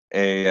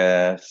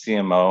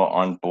CMO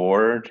on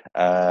board.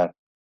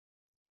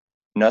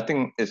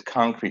 Nothing is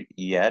concrete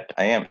yet.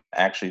 I am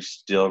actually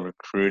still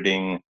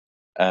recruiting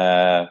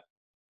uh,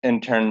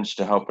 interns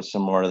to help with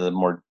some more of the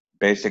more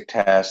basic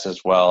tasks, as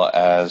well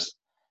as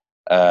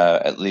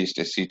at least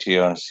a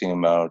CTO and a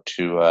CMO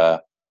to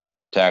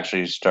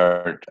actually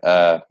start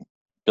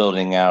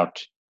building out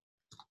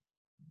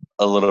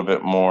a little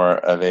bit more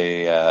of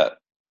a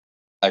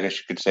I guess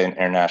you could say an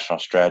international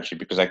strategy,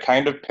 because I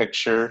kind of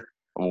picture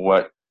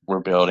what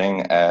we're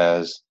building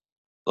as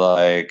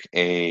like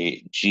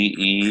a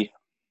GE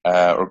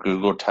or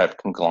Google type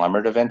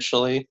conglomerate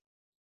eventually.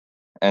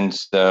 And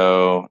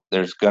so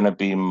there's going to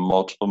be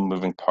multiple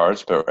moving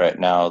parts, but right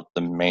now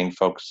the main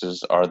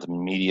focuses are the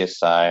media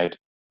side,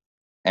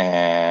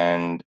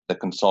 and the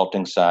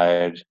consulting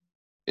side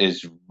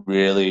is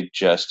really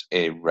just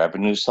a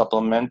revenue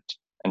supplement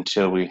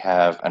until we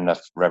have enough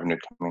revenue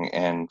coming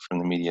in from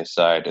the media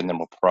side, and then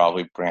we'll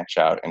probably branch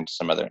out into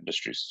some other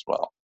industries as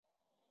well.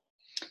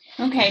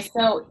 Okay,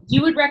 so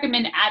you would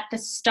recommend at the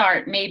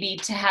start maybe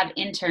to have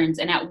interns,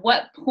 and at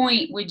what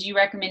point would you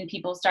recommend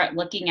people start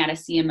looking at a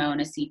CMO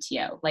and a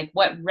CTO? Like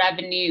what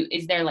revenue,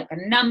 is there like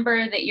a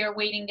number that you're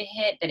waiting to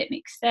hit that it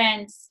makes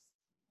sense?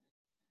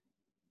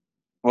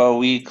 Well,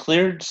 we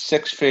cleared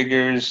six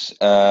figures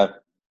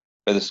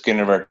by the skin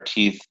of our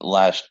teeth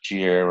last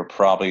year. We're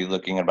probably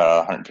looking at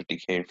about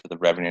 150K for the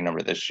revenue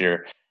number this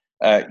year.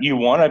 You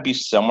want to be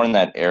somewhere in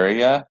that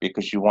area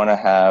because you want to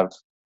have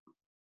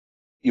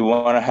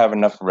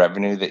enough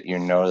revenue that you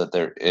know that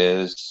there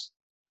is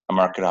a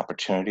market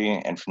opportunity,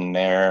 and from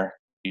there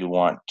you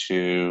want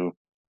to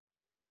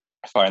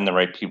find the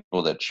right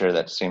people that share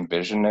that same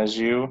vision as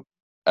you.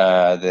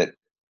 That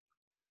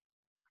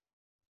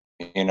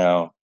you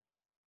know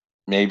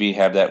maybe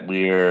have that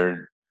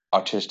weird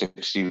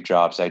autistic Steve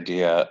Jobs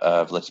idea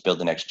of let's build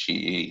the next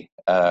GE,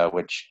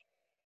 which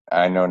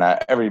I know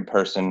not every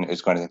person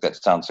is going to think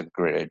that sounds like a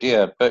great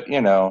idea, but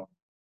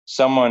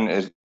someone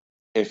is,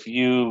 if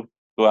you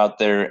go out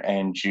there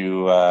and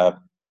you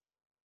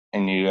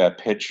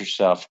pitch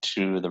yourself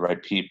to the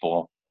right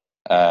people,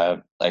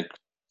 like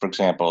for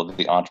example,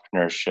 the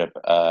entrepreneurship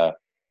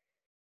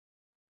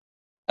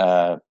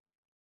uh,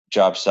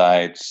 job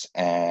sites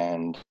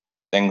and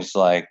things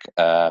like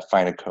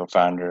find a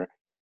co-founder,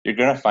 you're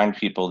going to find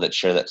people that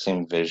share that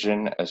same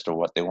vision as to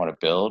what they want to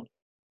build,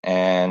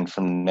 and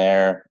from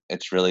there,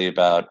 it's really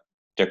about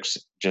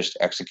just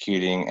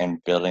executing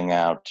and building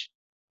out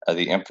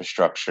the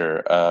infrastructure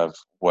of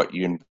what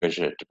you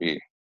envision it to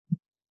be.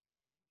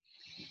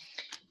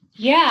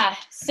 Yeah,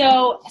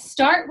 so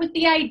start with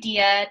the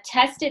idea,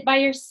 test it by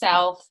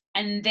yourself,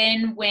 and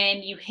then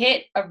when you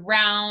hit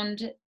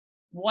around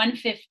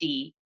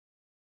 150,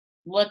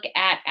 look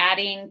at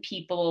adding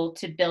people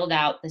to build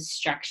out the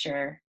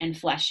structure and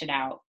flesh it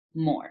out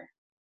more.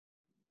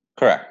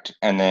 Correct.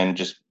 And then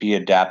just be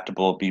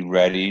adaptable, be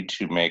ready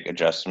to make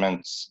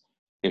adjustments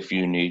if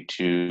you need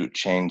to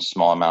change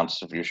small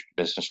amounts of your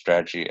business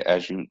strategy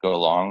as you go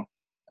along.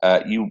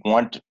 You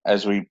want,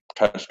 as we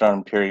touched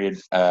on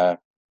previously,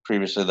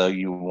 though,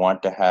 you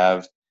want to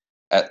have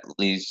at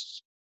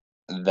least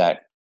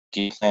that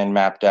game plan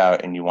mapped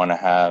out, and you want to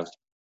have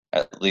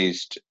at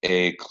least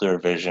a clear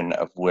vision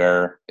of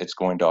where it's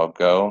going to all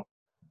go,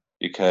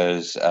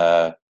 because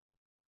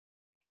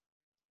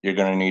you're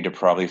going to need to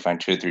probably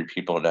find two or three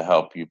people to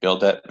help you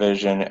build that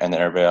vision, and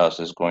then everybody else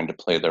is going to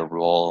play their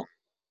role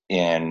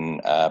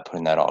in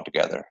putting that all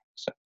together.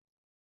 So,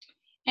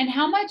 And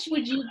how much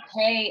would you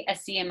pay a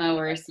CMO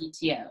or a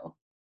CTO?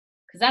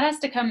 Because that has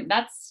to come,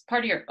 that's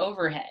part of your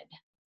overhead.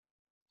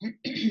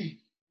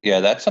 Yeah,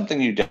 that's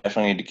something you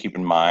definitely need to keep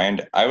in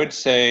mind. I would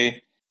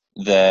say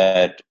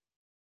that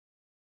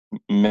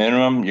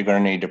minimum, you're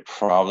going to need to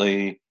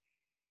probably,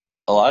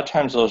 a lot of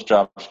times those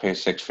jobs pay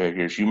six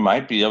figures. You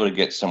might be able to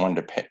get someone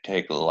to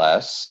take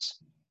less,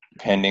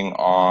 depending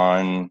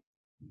on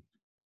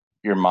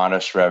your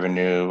modest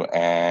revenue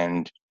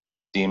and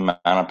the amount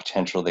of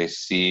potential they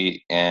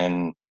see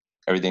in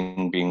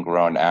everything being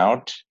grown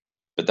out.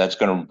 But that's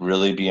going to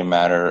really be a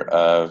matter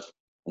of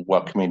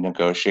what can be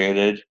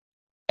negotiated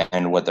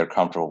and what they're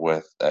comfortable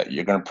with.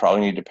 You're going to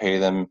probably need to pay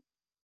them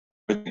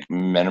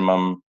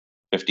minimum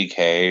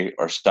 50K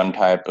or some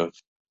type of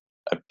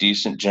a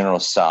decent general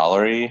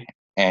salary,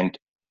 and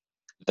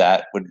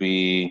that would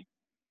be,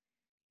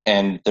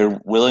 and their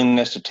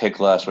willingness to take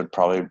less would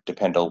probably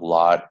depend a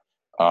lot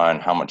on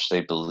how much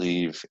they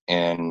believe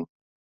in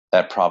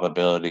that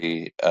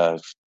probability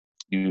of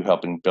you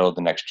helping build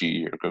the next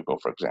GE or Google,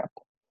 for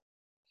example.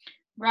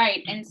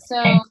 Right. And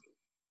so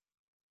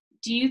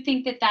do you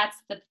think that that's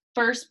the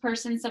first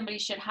person somebody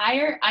should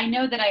hire? I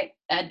know that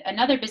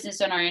another business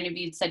owner I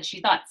interviewed said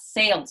she thought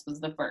sales was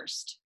the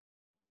first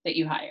that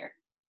you hire.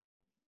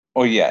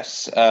 Oh,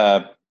 yes.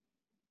 I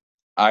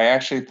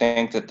actually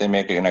think that they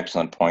make an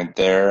excellent point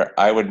there.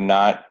 I would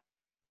not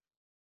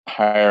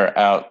hire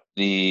out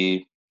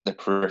the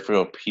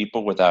peripheral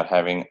people without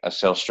having a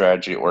sales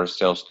strategy or a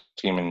sales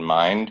team in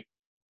mind.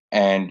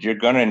 And you're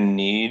going to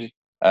need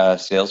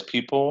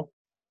salespeople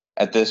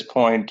at this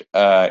point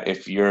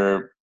if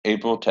you're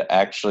able to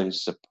actually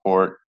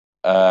support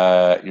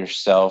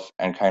yourself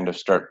and kind of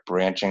start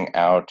branching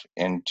out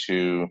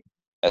into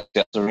a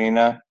sales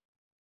arena.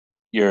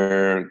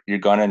 You're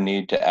going to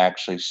need to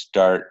actually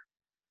start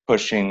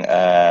pushing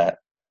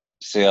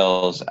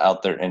sales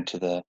out there into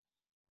the,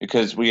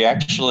 because we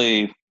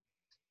actually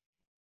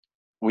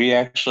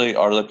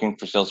are looking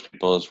for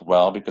salespeople as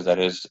well, because that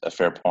is a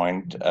fair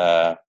point.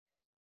 The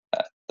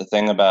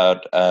thing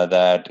about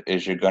that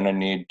is you're going to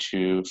need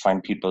to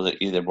find people that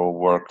either will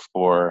work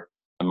for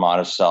a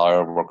modest salary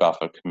or work off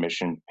a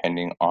commission,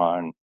 depending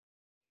on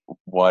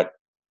what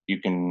you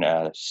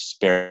can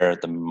spare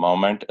at the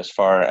moment as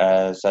far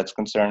as that's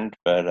concerned.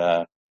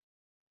 But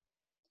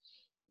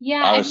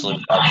Yeah, obviously,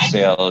 without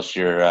sales,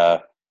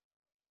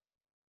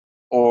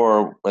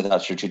 or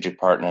without strategic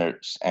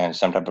partners and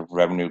some type of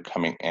revenue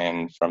coming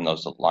in from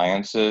those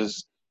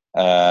alliances,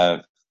 uh,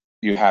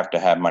 you have to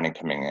have money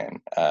coming in.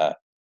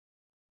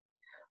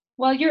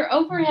 well, your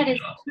overhead is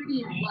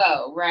pretty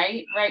low,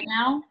 right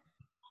now?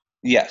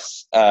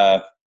 Yes.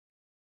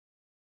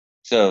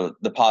 So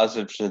the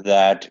positive to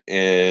that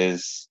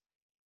is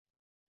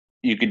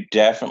you could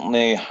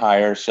definitely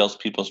hire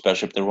salespeople,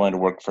 especially if they're willing to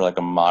work for like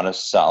a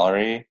modest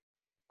salary,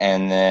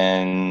 and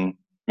then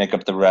make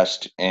up the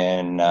rest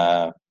in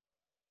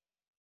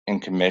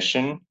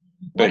commission.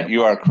 But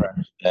you are correct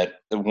that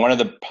one of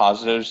the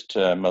positives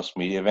to most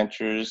media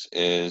ventures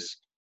is,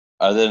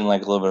 other than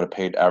like a little bit of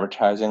paid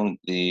advertising,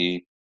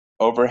 the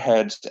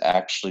overhead's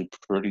actually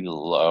pretty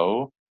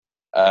low.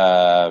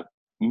 Uh,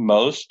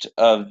 most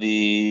of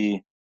the,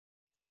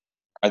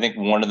 I think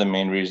one of the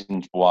main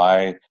reasons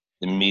why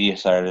the media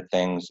side of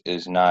things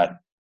is not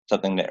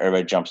something that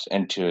everybody jumps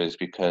into is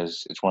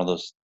because it's one of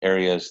those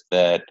areas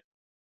that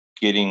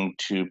getting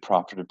to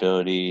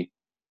profitability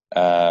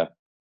uh,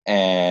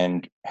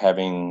 and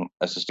having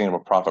a sustainable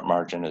profit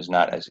margin is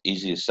not as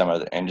easy as some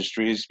other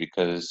industries,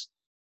 because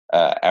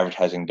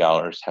advertising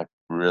dollars have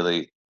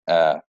really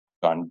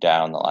gone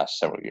down the last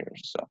several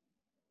years. So,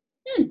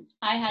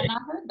 I had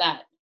not heard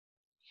that.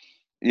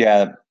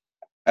 yeah,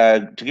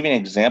 to give you an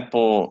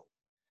example,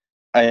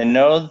 I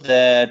know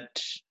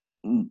that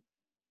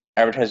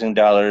advertising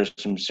dollars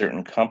from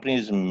certain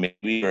companies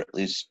maybe are at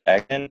least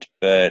stagnant,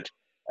 but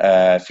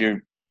if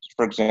you're,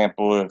 for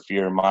example, if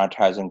you're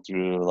monetizing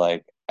through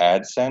like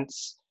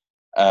AdSense,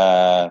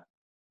 uh,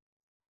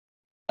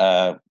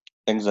 uh,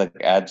 things like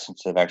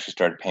AdSense have actually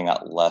started paying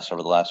out less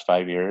over the last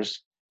 5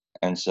 years,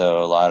 and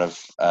so a lot of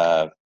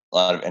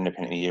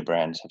independent media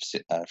brands have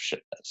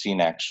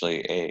seen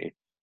actually a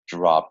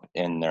drop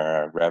in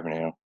their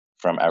revenue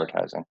from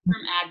advertising.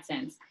 From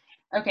AdSense.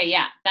 Okay,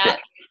 yeah,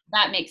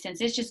 that makes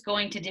sense. It's just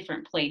going to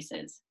different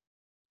places.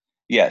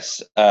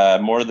 Yes,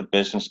 more of the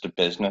business to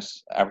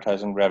business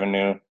advertising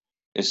revenue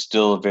is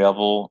still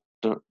available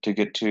to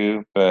get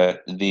to,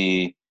 but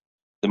the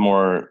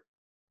more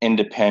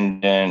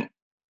independent,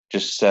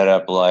 just set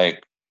up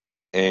like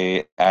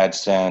a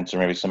AdSense or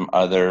maybe some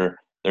other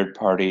third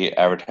party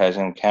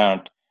advertising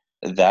account,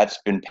 that's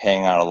been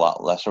paying out a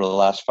lot less over the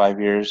last 5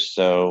 years.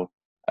 So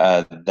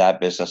that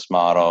business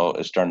model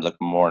is starting to look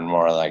more and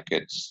more like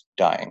it's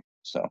dying.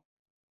 So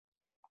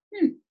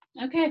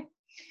Okay.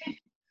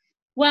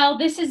 Well,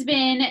 this has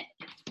been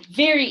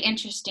very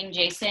interesting,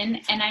 Jason,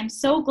 and I'm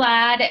so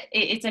glad.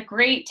 It's a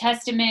great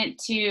testament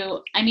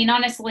to, I mean,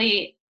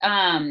 honestly,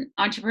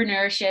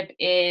 entrepreneurship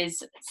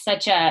is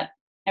such a,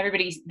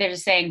 they're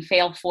just saying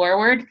fail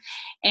forward,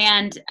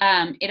 and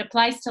it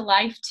applies to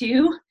life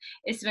too,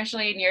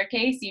 especially in your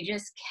case. You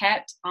just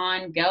kept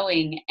on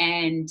going,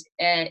 and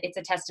it's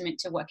a testament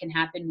to what can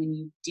happen when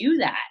you do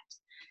that.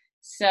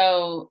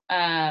 So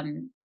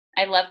I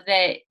I love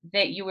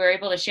that you were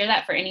able to share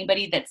that for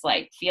anybody that's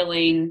like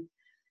feeling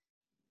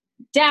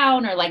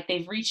down or like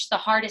they've reached the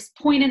hardest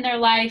point in their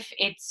life.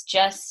 It's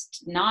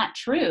just not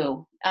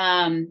true.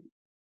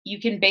 You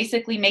can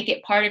basically make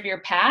it part of your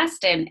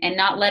past and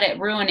not let it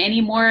ruin any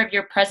more of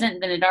your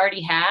present than it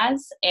already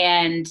has,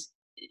 and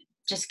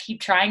just keep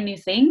trying new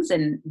things.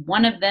 And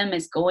one of them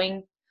is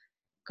going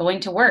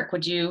to work.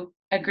 Would you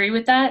agree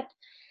with that?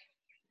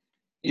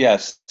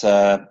 Yes,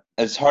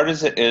 as hard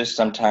as it is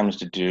sometimes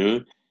to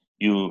do,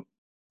 you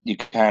you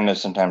kind of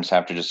sometimes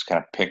have to just kind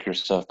of pick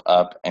yourself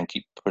up and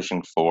keep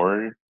pushing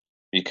forward,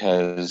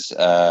 because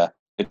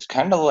it's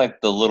kind of like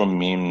the little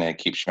meme that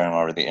keeps sharing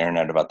all over the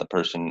internet about the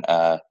person,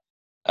 uh,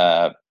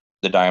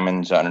 the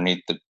diamonds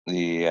underneath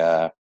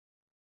the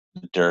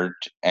dirt,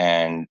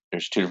 and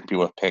there's two different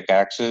people with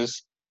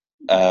pickaxes.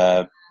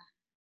 Uh,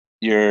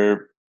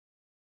 you're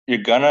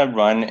you're gonna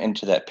run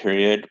into that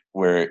period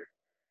where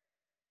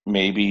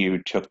maybe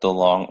you took the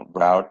long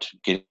route to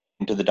get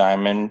into the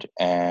diamond,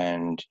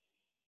 and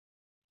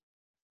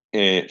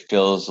it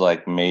feels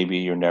like maybe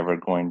you're never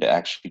going to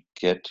actually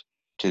get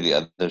to the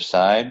other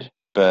side.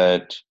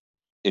 But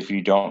if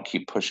you don't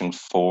keep pushing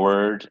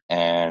forward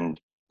and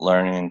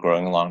learning and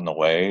growing along the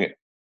way,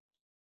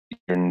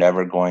 you're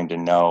never going to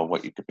know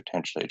what you could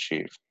potentially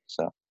achieve.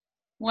 So,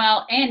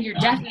 Well, and you're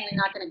definitely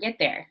not going to get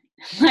there.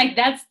 Like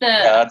that's the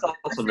yeah, that's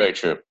also very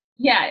true.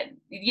 yeah,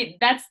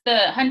 that's the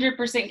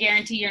 100%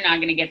 guarantee you're not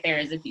going to get there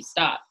is if you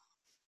stop.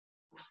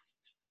 So,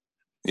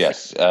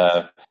 Yes,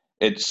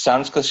 it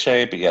sounds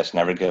cliche, but yes,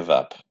 never give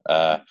up.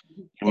 yeah.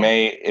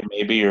 It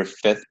may be your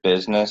fifth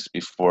business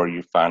before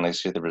you finally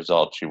see the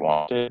results you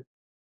wanted,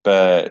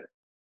 but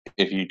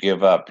if you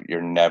give up,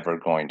 you're never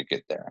going to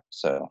get there.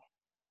 So,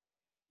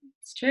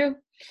 It's true.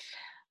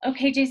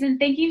 Okay, Jason,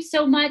 thank you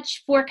so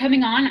much for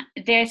coming on.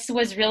 This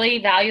was really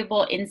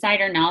valuable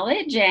insider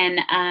knowledge, and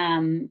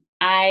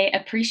I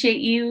appreciate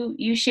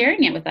you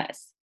sharing it with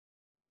us.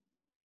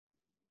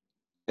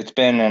 it's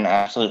been an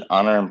absolute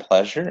honor and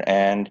pleasure,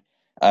 and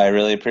I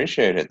really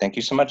appreciate it. Thank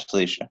you so much,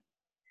 Alicia.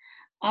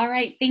 All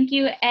right, thank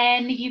you.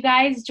 And you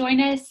guys join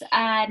us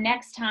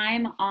next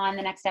time on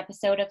the next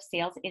episode of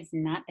Sales is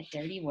Not a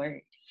Dirty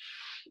Word.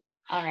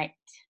 All right.